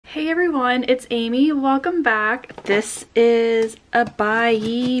Hey everyone, it's Amy. Welcome back. This is a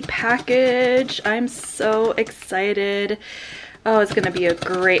buyee package. I'm so excited. Oh, it's gonna be a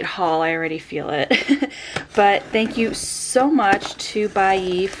great haul. I already feel it. But thank you so much to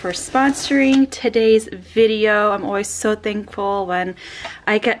buyee for sponsoring today's video. I'm always so thankful when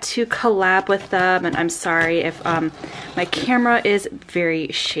I get to collab with them, and I'm sorry if my camera is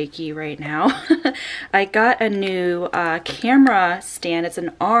very shaky right now. I got a new camera stand. It's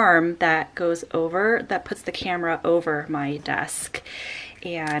an arm that goes over, that puts the camera over my desk.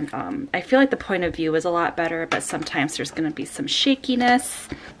 And I feel like the point of view is a lot better, but sometimes there's going to be some shakiness.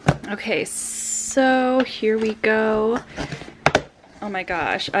 Okay, so here we go. Oh my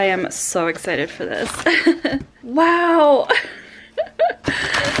gosh, I am so excited for this. Wow!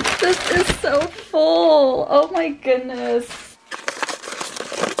 This is so full. Oh my goodness.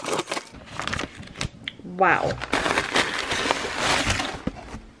 Wow.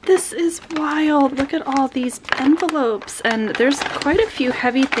 This is wild. Look at all these envelopes, and there's quite a few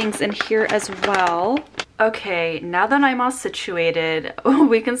heavy things in here as well. Okay, now that I'm all situated,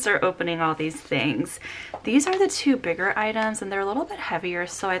 we can start opening all these things. These are the two bigger items, and they're a little bit heavier,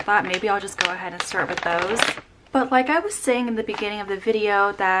 so I thought maybe I'll just go ahead and start with those. But like I was saying in the beginning of the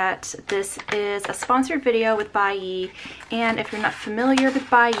video, that this is a sponsored video with buyee, and if you're not familiar with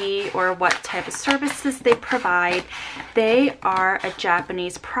buyee or what type of services they provide, they are a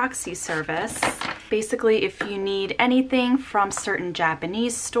Japanese proxy service. Basically, if you need anything from certain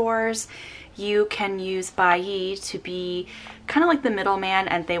Japanese stores, you can use buyee to be kind of like the middleman,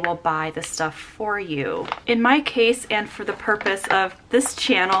 and they will buy the stuff for you. In my case, and for the purpose of this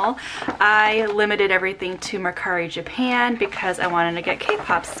channel, I limited everything to Mercari Japan because I wanted to get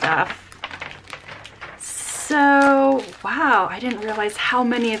K-pop stuff. So, wow, I didn't realize how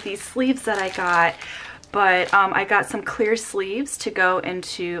many of these sleeves that I got. But I got some clear sleeves to go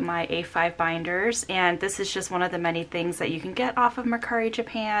into my A5 binders, and this is just one of the many things that you can get off of Mercari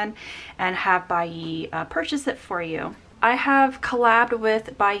Japan and have buyee purchase it for you. I have collabed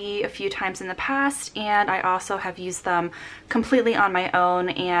with buyee a few times in the past, and I also have used them completely on my own,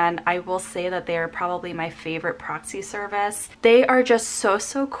 and I will say that they are probably my favorite proxy service. They are just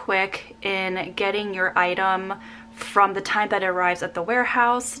so quick in getting your item from the time that it arrives at the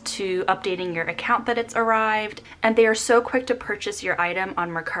warehouse to updating your account that it's arrived. And they are so quick to purchase your item on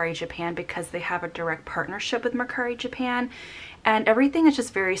Mercari Japan because they have a direct partnership with Mercari Japan. And everything is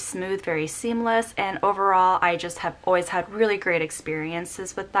just very smooth, very seamless, and overall I just have always had really great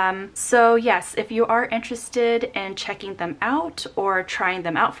experiences with them. So yes, if you are interested in checking them out or trying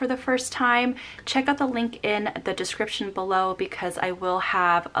them out for the first time, check out the link in the description below, because I will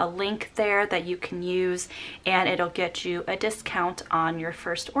have a link there that you can use, and it'll get you a discount on your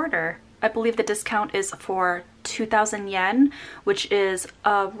first order. I believe the discount is for 2,000 yen, which is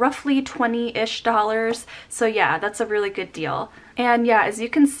roughly $20-ish. So yeah, that's a really good deal. And yeah, as you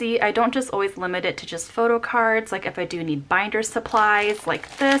can see, I don't just always limit it to just photo cards. Like if I do need binder supplies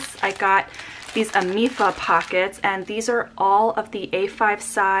like this, I got these amifa pockets, and these are all of the A5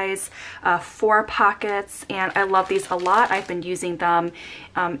 size 4 pockets, and I love these a lot. I've been using them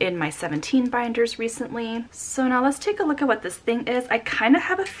in my 17 binders recently. So now let's take a look at what this thing is. I kind of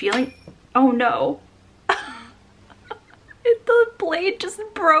have a feeling, oh no, the blade just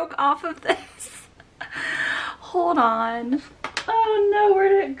broke off of this. Hold on. Oh no, where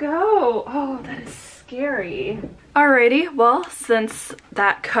did it go? Oh, that is scary. Alrighty, well, since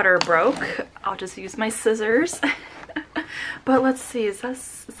that cutter broke, I'll just use my scissors. But let's see, is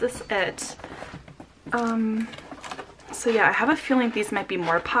this it? So yeah, I have a feeling these might be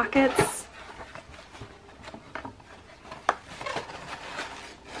more pockets.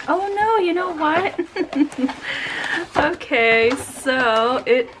 Oh no, you know what? Okay, so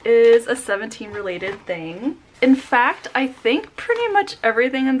it is a 17 related thing. In fact, I think pretty much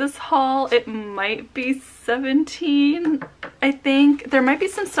everything in this haul, it might be 17. I think there might be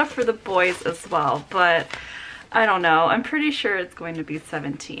some stuff for the boys as well, but I don't know. I'm pretty sure it's going to be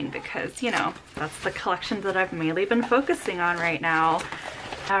 17 because, you know, that's the collection that I've mainly been focusing on right now.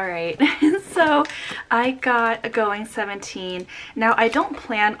 All right, so I got a Going 17. Now, I don't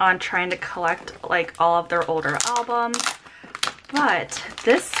plan on trying to collect like all of their older albums, but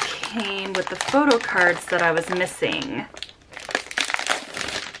this came with the photo cards that I was missing.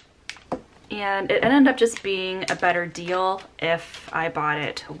 And it ended up just being a better deal if I bought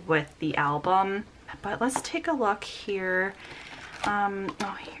it with the album. But let's take a look here.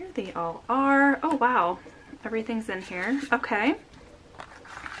 Oh, here they all are. Oh, wow. Everything's in here. Okay.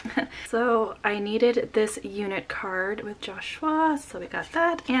 So I needed this unit card with Joshua, so we got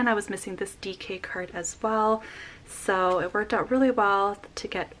that, and I was missing this DK card as well. So it worked out really well to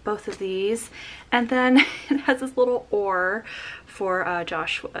get both of these. And then it has this little oar for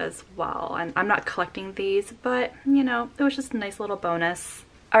Joshua as well. And I'm not collecting these, but you know, it was just a nice little bonus.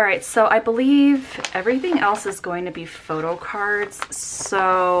 All right, so I believe everything else is going to be photo cards.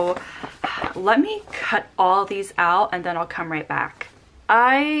 So let me cut all these out and then I'll come right back.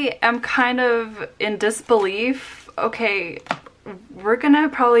 I am kind of in disbelief. Okay, we're gonna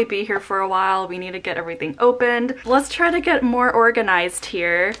probably be here for a while. We need to get everything opened. Let's try to get more organized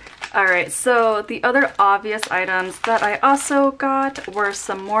here. All right, so the other obvious items that I also got were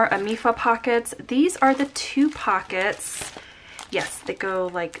some more amifa pockets. These are the 2 pockets. Yes, they go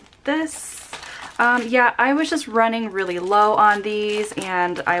like this. Yeah, I was just running really low on these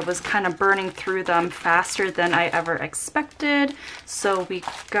and I was kind of burning through them faster than I ever expected. So we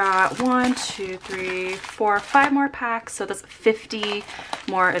got 1, 2, 3, 4, 5 more packs. So that's 50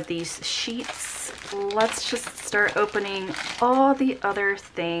 more of these sheets. Let's just start opening all the other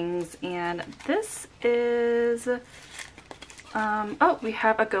things. And this is, oh, we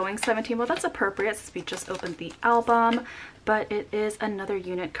have a Going 17. Well, that's appropriate since we just opened the album. But it is another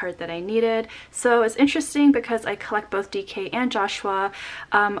unit card that I needed. So it's interesting because I collect both DK and Joshua.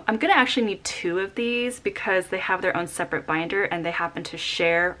 I'm gonna actually need 2 of these because they have their own separate binder and they happen to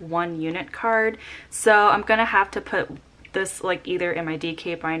share 1 unit card. So I'm gonna have to put this like either in my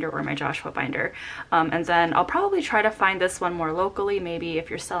DK binder or my Joshua binder. And then I'll probably try to find this one more locally. Maybe if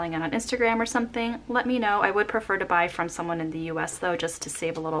you're selling it on Instagram or something, let me know. I would prefer to buy from someone in the US though, just to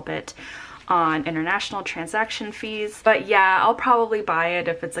save a little bit on international transaction fees. But yeah, I'll probably buy it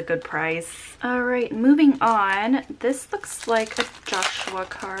if it's a good price. All right, moving on. This looks like a Joshua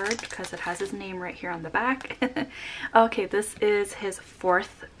card because it has his name right here on the back. Okay, this is his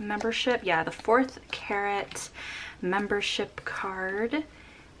 4th membership. Yeah, the 4th carat membership card.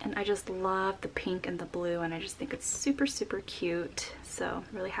 And I just love the pink and the blue and I just think it's super, super cute. So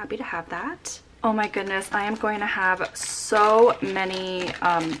I'm really happy to have that. Oh my goodness, I am going to have so many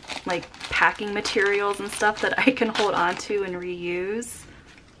like packing materials and stuff that I can hold on to and reuse.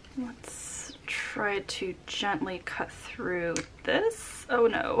 Let's try to gently cut through this. Oh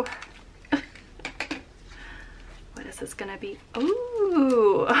no. What is this gonna be?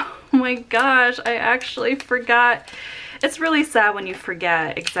 Ooh, oh my gosh, I actually forgot. It's really sad when you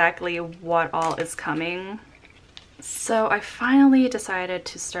forget exactly what all is coming. So I finally decided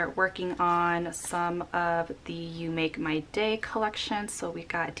to start working on some of the You Make My Day collection. So we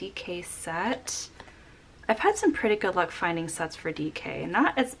got DK set. I've had some pretty good luck finding sets for DK.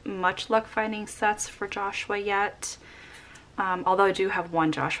 Not as much luck finding sets for Joshua yet. Although I do have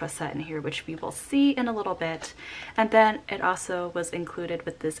 1 Joshua set in here, which we will see in a little bit. And then it also was included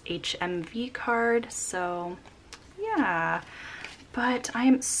with this HMV card. So yeah, but I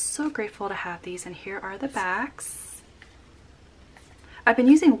am so grateful to have these. And here are the backs. I've been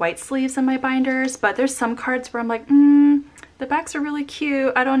using white sleeves in my binders, but there's some cards where I'm like, the backs are really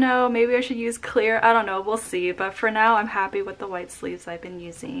cute. I don't know, maybe I should use clear. I don't know, we'll see. But for now, I'm happy with the white sleeves I've been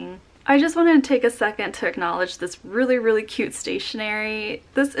using. I just wanted to take a second to acknowledge this really, really cute stationery.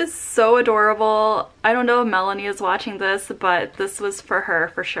 This is so adorable. I don't know if Melanie is watching this, but this was for her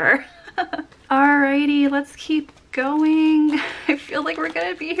for sure. Alrighty, let's keep going. I feel like we're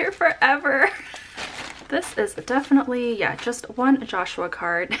gonna be here forever. This is definitely, yeah, just 1 Joshua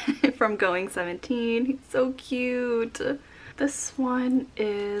card from Going 17. He's so cute. This one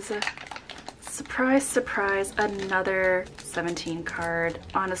is, surprise, surprise, another 17 card.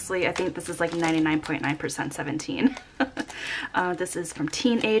 Honestly, I think this is like 99.9% 17. This is from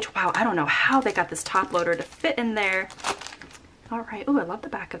Teenage. Wow, I don't know how they got this top loader to fit in there. All right, oh, I love the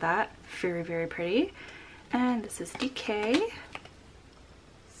back of that. Very, very pretty. And this is DK.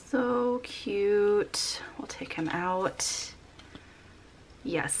 So cute. We'll take him out.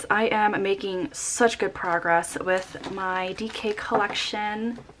 Yes, I am making such good progress with my DK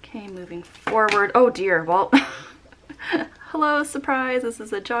collection. Okay, moving forward. Oh dear, well, hello, surprise. This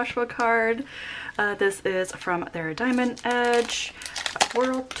is a Joshua card. This is from their Diamond Edge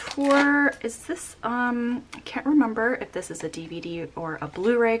World Tour. Is this, I can't remember if this is a DVD or a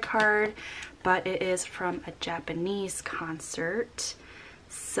Blu-ray card, but it is from a Japanese concert.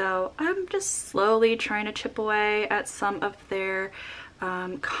 So I'm just slowly trying to chip away at some of their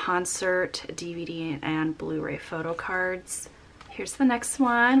concert DVD and Blu-ray photo cards. Here's the next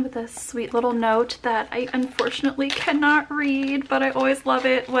one with a sweet little note that I unfortunately cannot read, but I always love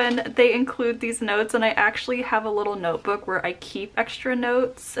it when they include these notes, and I actually have a little notebook where I keep extra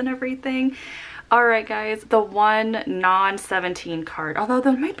notes and everything. All right, guys, the 1 non-17 card, although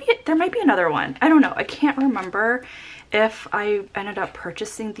there might be another one. I don't know. I can't remember if I ended up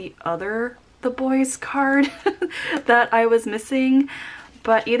purchasing the other the boys card that I was missing.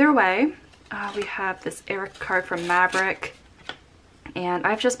 But either way, we have this Eric card from Maverick. And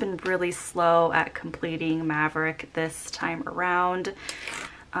I've just been really slow at completing Maverick this time around,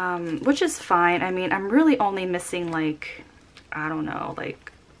 which is fine. I mean, I'm really only missing like, I don't know,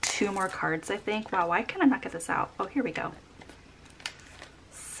 like 2 more cards, I think. Wow, why can I not get this out? Oh, here we go.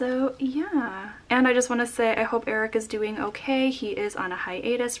 So yeah, and I just want to say I hope Eric is doing okay. He is on a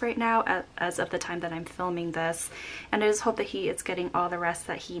hiatus right now as of the time that I'm filming this, and I just hope that he is getting all the rest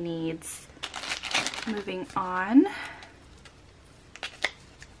that he needs. Moving on.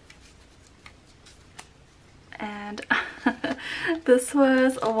 And this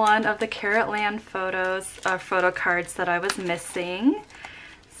was one of the Caratland photo cards that I was missing.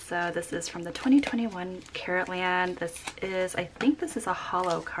 So this is from the 2021 Caratland. This is, I think this is a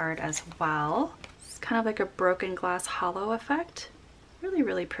hollow card as well. It's kind of like a broken glass hollow effect. Really,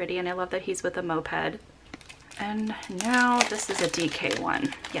 really pretty, and I love that he's with a moped. And now this is a DK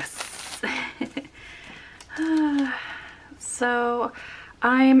one. Yes. So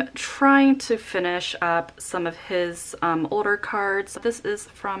I'm trying to finish up some of his older cards. This is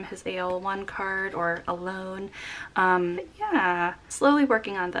from his AL1 card, or Alone. Yeah, slowly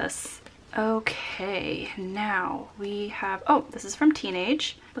working on this. Okay, now we have, oh, this is from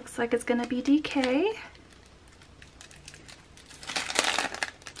Teenage. Looks like it's gonna be DK.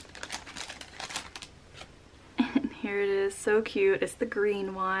 And here it is, so cute. It's the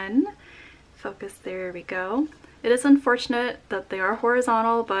green one. Focus, there we go. It is unfortunate that they are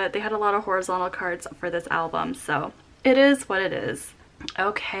horizontal, but they had a lot of horizontal cards for this album, so it is what it is.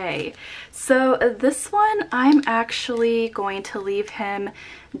 Okay, so this one I'm actually going to leave him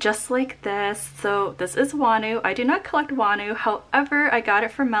just like this. So this is Wanu. I do not collect Wanu, however I got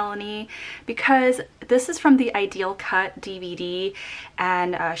it from Melanie because this is from the Ideal Cut DVD,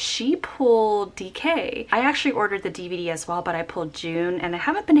 and she pulled DK. I actually ordered the DVD as well, but I pulled June, and I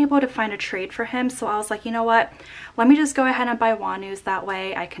haven't been able to find a trade for him, so I was like, you know what, let me just go ahead and buy Wanu's. That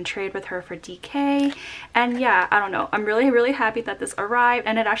way I can trade with her for DK. And yeah, I don't know, I'm really happy that this arrived,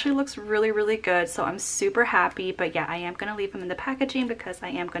 and it actually looks really good, so I'm super happy. But yeah, I am gonna leave him in the packaging because I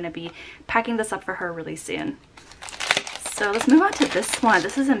am gonna be packing this up for her really soon. So let's move on to this one.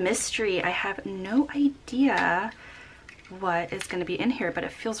 This is a mystery. I have no idea what is going to be in here, but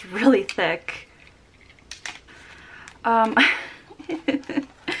it feels really thick. Oh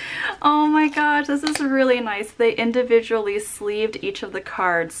my gosh, this is really nice. They individually sleeved each of the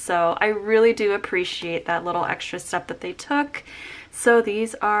cards, so I really do appreciate that little extra step that they took. So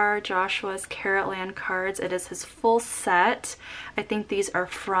these are Joshua's Caratland cards. It is his full set. I think these are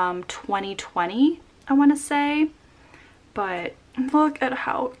from 2020, I want to say. But look at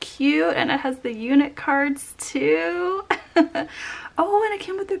how cute, and it has the unit cards too. Oh, and it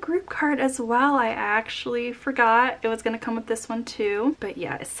came with the group card as well. I actually forgot it was going to come with this one too. But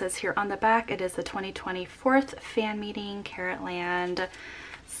yeah, it says here on the back, it is the 2020 4th fan meeting Caratland.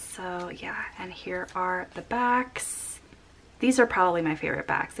 So yeah, and here are the backs. These are probably my favorite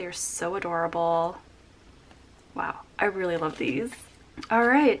backs. They are so adorable. Wow, I really love these. All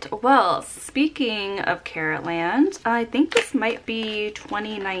right, well, speaking of Caratland, I think this might be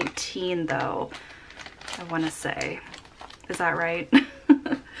 2019 though, I want to say. Is that right?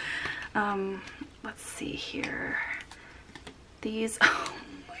 Let's see here. These, oh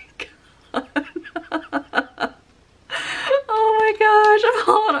my god. Oh my gosh,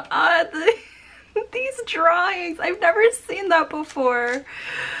 hold on. These drawings, I've never seen that before.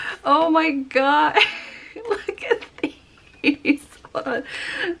 Oh my god. Look at these.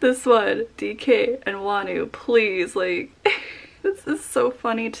 This one, DK and Wanu, please, like, this is so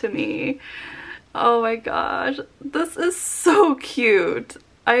funny to me. Oh my gosh, this is so cute.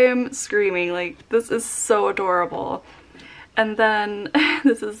 I am screaming, like, this is so adorable. And then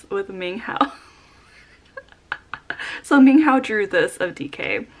this is with Ming Hao. So Ming Hao drew this of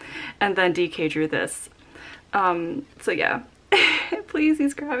DK, and then DK drew this. So yeah, please,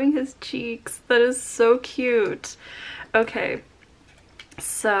 he's grabbing his cheeks. That is so cute. Okay.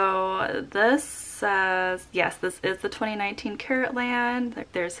 So this says, yes, this is the 2019 Caratland.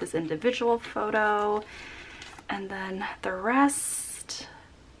 There's his individual photo, and then the rest.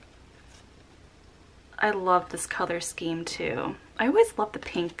 I love this color scheme too. I always love the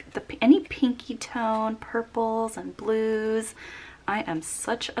pink, any pinky tone, purples and blues. I am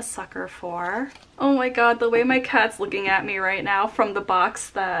such a sucker for. Oh my god, the way my cat's looking at me right now from the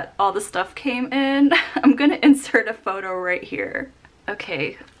box that all the stuff came in. I'm gonna insert a photo right here.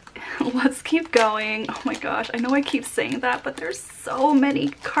 Okay, let's keep going. Oh my gosh, I know I keep saying that, but there's so many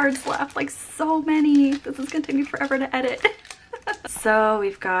cards left, like so many. This is gonna take me forever to edit. So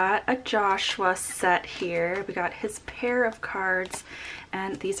we've got a Joshua set here. We got his pair of cards,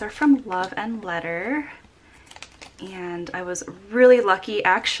 and these are from Love and Letter. And I was really lucky.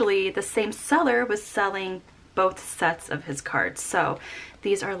 Actually, the same seller was selling both sets of his cards. So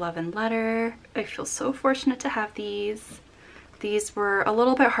these are Love and Letter. I feel so fortunate to have these. These were a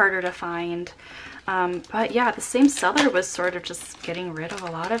little bit harder to find. But yeah, the same seller was sort of just getting rid of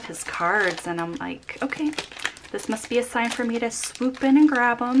a lot of his cards. And I'm like, okay, this must be a sign for me to swoop in and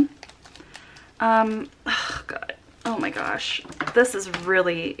grab them. Oh God, oh my gosh. This is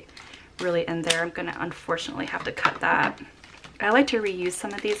really in there. I'm gonna unfortunately have to cut that. I like to reuse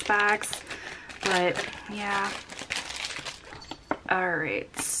some of these bags, but yeah. All right,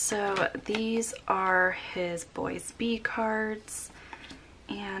 so these are his Boys B cards,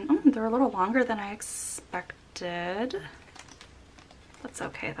 and they're a little longer than I expected. That's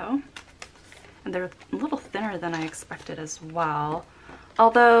okay though. And they're a little thinner than I expected as well.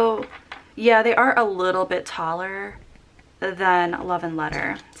 Although, yeah, they are a little bit taller than Love and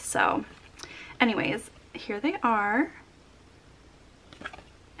Letter. So anyways, here they are.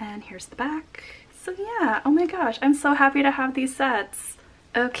 And here's the back. So yeah, oh my gosh, I'm so happy to have these sets.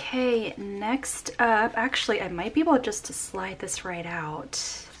 Okay, next up, actually I might be able just to slide this right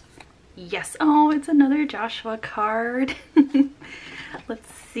out. Yes, oh, it's another Joshua card.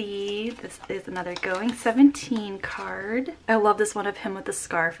 Let's see, this is another Going 17 card. I love this one of him with the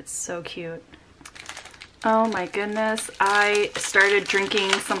scarf, it's so cute. Oh my goodness, I started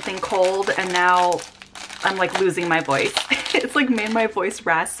drinking something cold and now I'm like losing my voice. It's like made my voice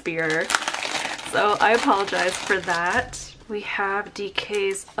raspier. So I apologize for that. We have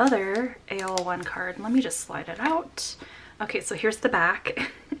DK's other AL1 card. Let me just slide it out. Okay, so here's the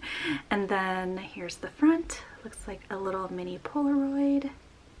back. And then here's the front. Looks like a little mini Polaroid.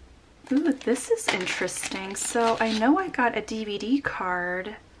 Ooh, this is interesting. So I know I got a DVD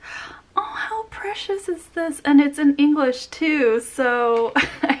card. Oh, how precious is this? And it's in English too, so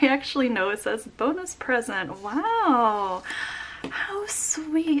I actually know it says bonus present. Wow, how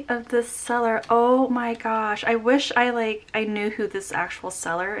sweet of this seller. Oh my gosh, I wish I knew who this actual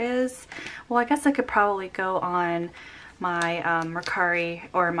seller is. Well, I guess I could probably go on my Mercari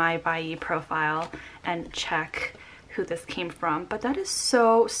or my buyee profile and check who this came from, but that is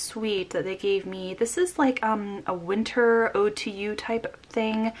so sweet that they gave me. This is like a winter ode to you type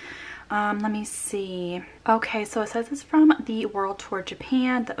thing. Let me see. Okay, so it says it's from the World Tour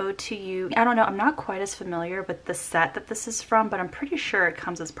Japan, the Ode to You. I don't know, I'm not quite as familiar with the set that this is from, but I'm pretty sure it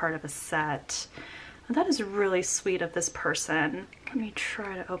comes as part of a set. And that is really sweet of this person. Let me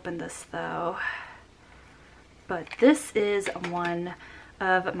try to open this though. But this is one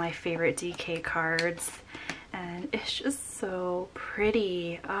of my favorite DK cards. And it's just so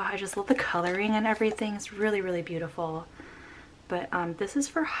pretty. Oh, I just love the coloring and everything. It's really beautiful. But this is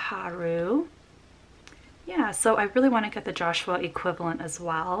for Haru. Yeah, so I really want to get the Joshua equivalent as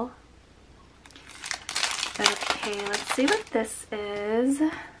well. Okay, let's see what this is.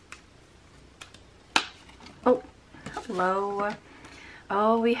 Oh, hello.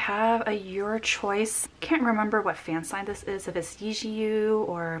 Oh, we have a Your Choice. Can't remember what fan sign this is, if it's Yijiu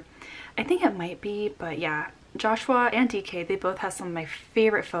or I think it might be, but yeah. Joshua and DK, they both have some of my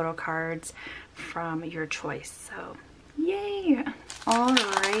favorite photo cards from Your Choice, so yay!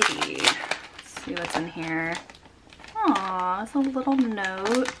 Alrighty, let's see what's in here. Aw, it's a little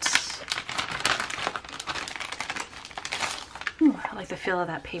note. Ooh, I like the feel of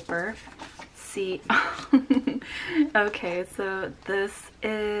that paper. Let's see. Okay, so this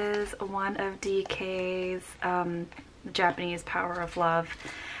is one of DK's Japanese Power of Love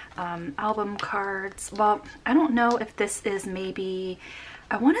album cards. Well, I don't know if this is maybe,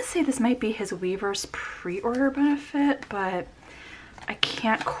 I want to say this might be his Weaver's pre-order benefit, but I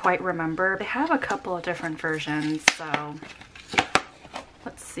can't quite remember. They have a couple of different versions, so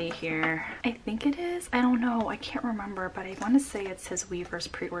let's see here. I think it is. I don't know. I can't remember, but I want to say it's his Weaver's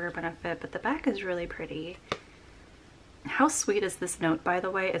pre-order benefit, but the back is really pretty. How sweet is this note, by the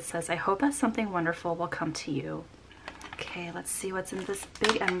way? It says, I hope that something wonderful will come to you. Okay, let's see what's in this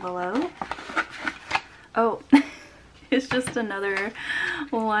big envelope. Oh, it's just another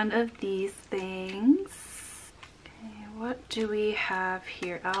one of these things. Okay, what do we have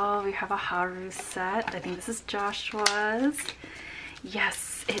here? Oh, we have a Haru set. I think this is Joshua's.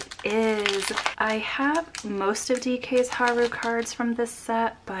 Yes, it is. I have most of DK's Haru cards from this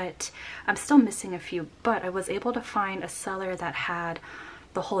set, but I'm still missing a few. But I was able to find a seller that had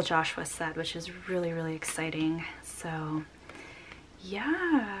the whole Joshua set, which is really exciting. So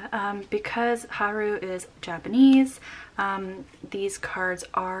Yeah, because Haru is Japanese, these cards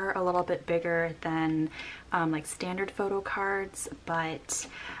are a little bit bigger than like standard photo cards, but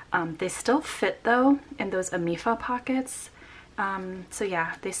they still fit though in those amifa pockets. So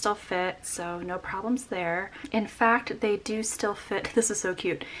yeah, they still fit, so no problems there. In fact, they do still fit, this is so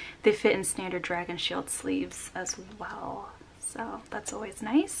cute, they fit in standard dragon shield sleeves as well. So that's always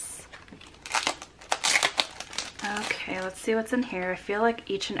nice. Okay, let's see what's in here. I feel like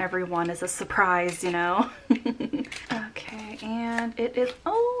each and every one is a surprise, you know? Okay, and it is,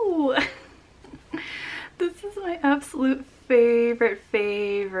 oh! This is my absolute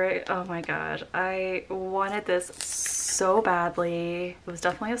favorite. Oh my gosh, I wanted this so badly. It was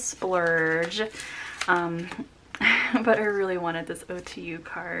definitely a splurge. But I really wanted this OTU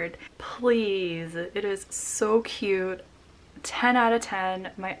card. Please, it is so cute. 10 out of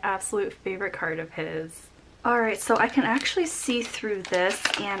 10, my absolute favorite card of his. Alright, so I can actually see through this,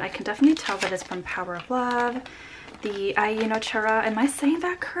 and I can definitely tell that it's from Power of Love. The Ai no Chara, am I saying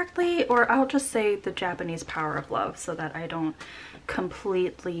that correctly? Or I'll just say the Japanese Power of Love so that I don't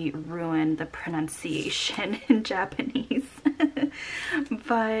completely ruin the pronunciation in Japanese.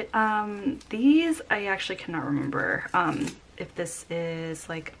 But these, I actually cannot remember if this is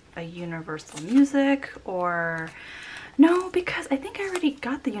like a Universal Music or... No, because I think I already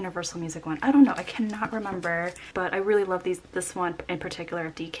got the Universal Music one. I don't know, I cannot remember, but I really love this one in particular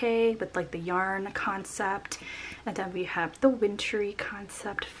of DK with like the yarn concept, and then we have the wintry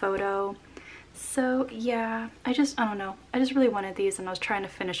concept photo. So yeah, I don't know, I just really wanted these, and I was trying to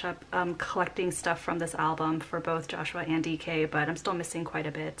finish up collecting stuff from this album for both Joshua and DK, but I'm still missing quite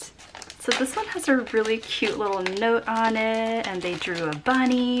a bit. So this one has a really cute little note on it, and they drew a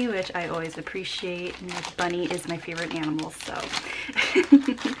bunny, which I always appreciate. And the bunny is my favorite animal, so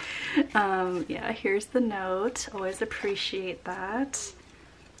yeah, here's the note. Always appreciate that.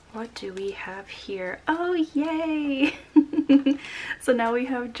 What do we have here? Oh, yay! So now we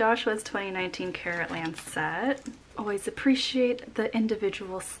have Joshua's 2019 Carat Land set. Always appreciate the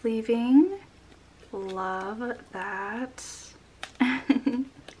individual sleeving. Love that.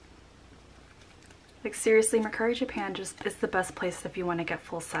 Like seriously, Mercari Japan just is the best place if you want to get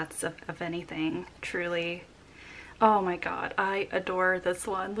full sets of anything, truly. Oh my god, I adore this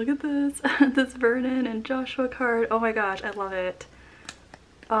one. Look at this, this Vernon and Joshua card. Oh my gosh, I love it.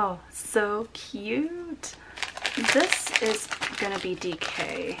 Oh, so cute. This is gonna be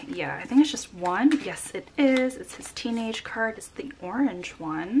DK. Yeah, I think it's just one. Yes, it is. It's his teenage card. It's the orange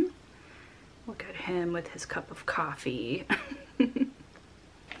one. Look at him with his cup of coffee.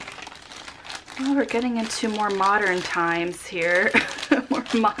 Well, we're getting into more modern times here, more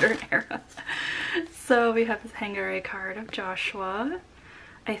modern era. So we have this Hangare card of Joshua.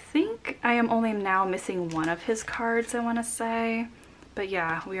 I think I am only now missing one of his cards, I want to say. But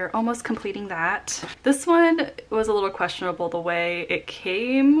yeah, we are almost completing that. This one was a little questionable the way it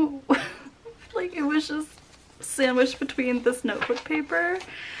came. Like it was just sandwiched between this notebook paper.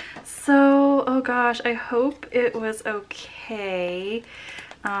 So, oh gosh, I hope it was okay.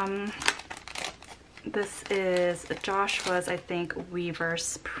 This is Joshua's, I think,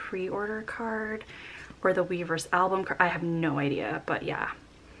 Weverse pre-order card or the Weverse album card. I have no idea, but yeah.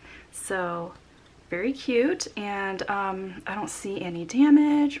 So very cute, and I don't see any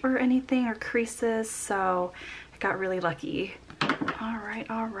damage or anything or creases, so I got really lucky. All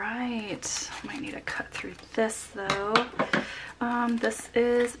right. Might need to cut through this though. This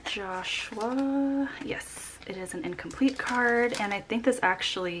is Joshua. Yes. It is an incomplete card, and I think this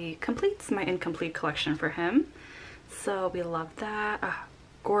actually completes my incomplete collection for him. So we love that.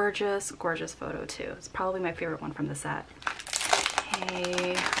 Gorgeous, gorgeous photo too. It's probably my favorite one from the set.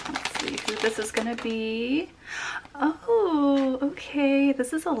 Okay, let's see who this is gonna be. Oh, okay.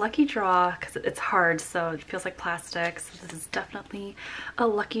 This is a lucky draw because it's hard, so it feels like plastic. So this is definitely a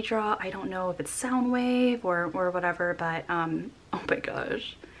lucky draw. I don't know if it's Soundwave or whatever, but oh my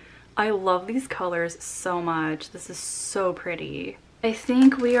gosh. I love these colors so much. This is so pretty. I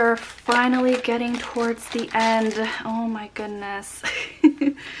think we are finally getting towards the end. Oh my goodness.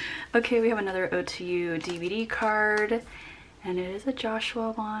 Okay, we have another OTU DVD card, and it is a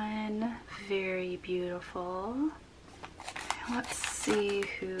Joshua one. Very beautiful. Let's see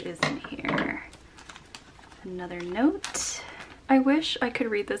who is in here. Another note. I wish I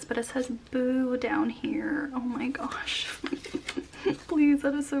could read this, but it says boo down here. Oh my gosh. Please,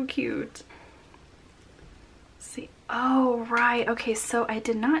 that is so cute. Let's see. Oh, right. Okay, so I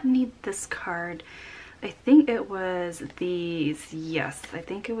did not need this card, I think it was these. Yes, I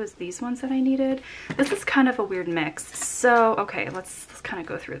think it was these ones that I needed. This is kind of a weird mix. So, okay, let's kind of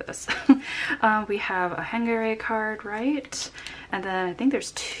go through this. We have a Hungary card, right? And then I think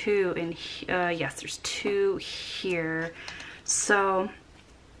there's two in here. Yes, there's two here. So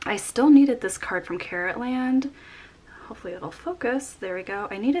I still needed this card from Caratland. Hopefully it'll focus. There we go.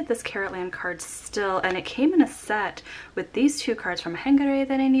 I needed this Caratland card still, and it came in a set with these two cards from Hungary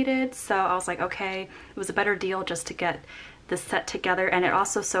that I needed. So I was like, okay, it was a better deal just to get this set together. And it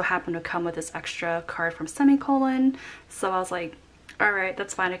also so happened to come with this extra card from Semicolon. So I was like, all right,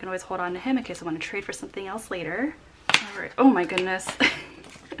 that's fine. I can always hold on to him in case I want to trade for something else later. All right. Oh my goodness.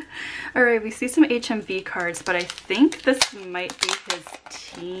 All right, we see some HMV cards, but I think this might be his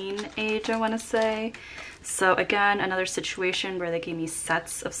teenage, I want to say. So again, another situation where they gave me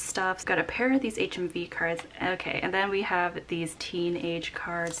sets of stuff. Got a pair of these HMV cards. Okay, and then we have these teenage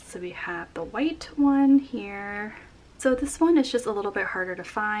cards. So we have the white one here. So this one is just a little bit harder to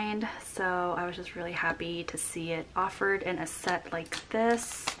find. So I was just really happy to see it offered in a set like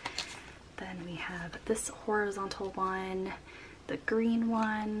this. Then we have this horizontal one, the green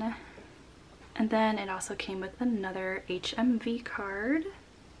one. And then it also came with another HMV card.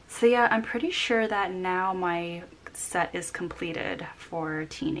 So yeah, I'm pretty sure that now my set is completed for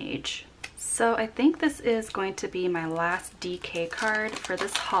teenage. So I think this is going to be my last DK card for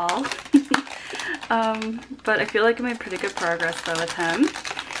this haul. But I feel like I made pretty good progress though with him.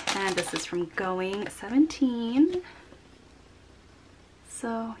 And this is from Going 17.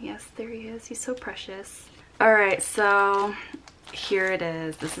 So yes, there he is. He's so precious. All right, so here it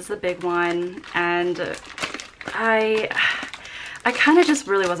is. This is a big one, and I kind of just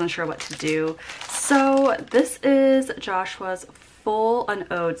really wasn't sure what to do. So this is Joshua's full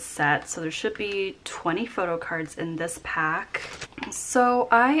unowed set. So there should be 20 photo cards in this pack. So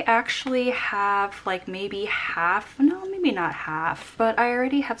I actually have like maybe half, no, maybe not half, but I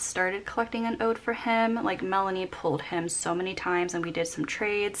already have started collecting an ode for him. Like Melanie pulled him so many times and we did some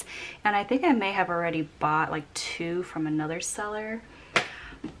trades, and I think I may have already bought like 2 from another seller.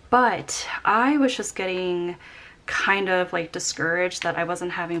 But I was just getting kind of like discouraged that I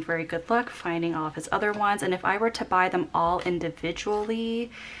wasn't having very good luck finding all of his other ones, and if I were to buy them all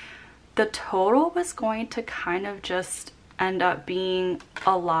individually, the total was going to kind of just end up being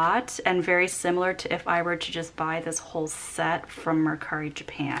a lot, and very similar to if I were to just buy this whole set from Mercari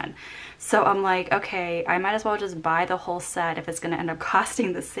Japan. So I'm like, okay, I might as well just buy the whole set if it's going to end up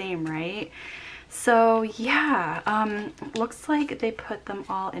costing the same, right? So yeah, looks like they put them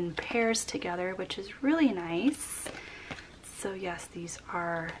all in pairs together, which is really nice. So yes, these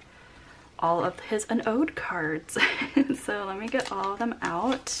are all of his unowed cards. So let me get all of them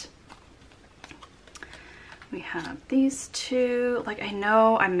out. We have these two. Like, I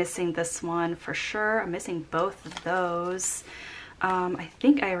know I'm missing this one for sure. I'm missing both of those. I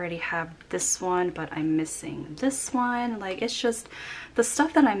think I already have this one, but I'm missing this one. Like, it's just, the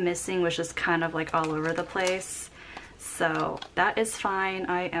stuff that I'm missing was just kind of like all over the place. So that is fine.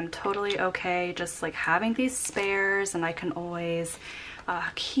 I am totally okay just like having these spares, and I can always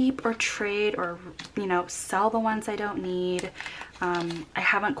keep or trade or, you know, sell the ones I don't need. I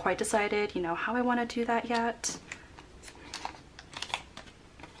haven't quite decided, you know, how I want to do that yet.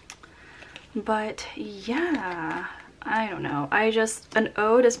 But yeah, I don't know. An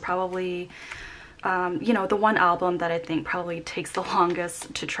ode is probably, you know, the one album that I think probably takes the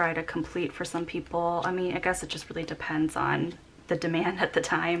longest to try to complete for some people. I mean, I guess it just really depends on the demand at the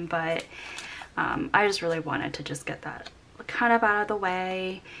time, but I just really wanted to just get that kind of out of the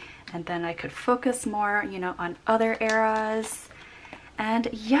way, and then I could focus more, you know, on other eras. And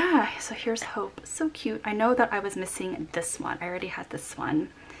yeah, so here's Hope. So cute. I know that I was missing this one. I already had this one.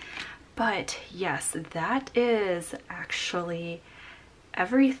 But yes, that is actually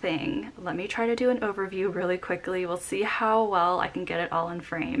everything. Let me try to do an overview really quickly. We'll see how well I can get it all in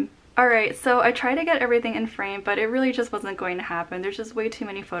frame. Alright, so I tried to get everything in frame, but it really just wasn't going to happen. There's just way too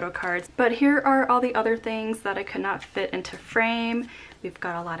many photo cards. But here are all the other things that I could not fit into frame. We've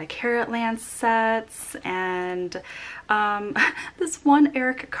got a lot of Caratland sets, and this one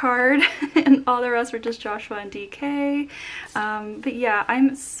Eric card, and all the rest were just Joshua and DK. But yeah,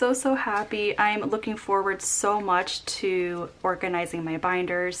 I'm so happy. I'm looking forward so much to organizing my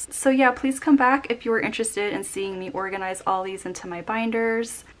binders. So yeah, please come back if you are interested in seeing me organize all these into my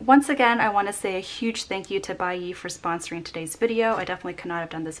binders. Once again, I want to say a huge thank you to Buyee for sponsoring today's video. I definitely could not have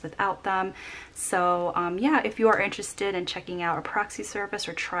done this without them. So yeah, if you are interested in checking out a proxy service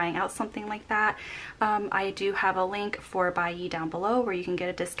or trying out something like that, I do have a link for buyee down below where you can get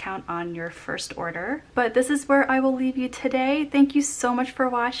a discount on your first order. But this is where I will leave you today. Thank you so much for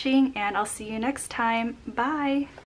watching, and I'll see you next time. Bye!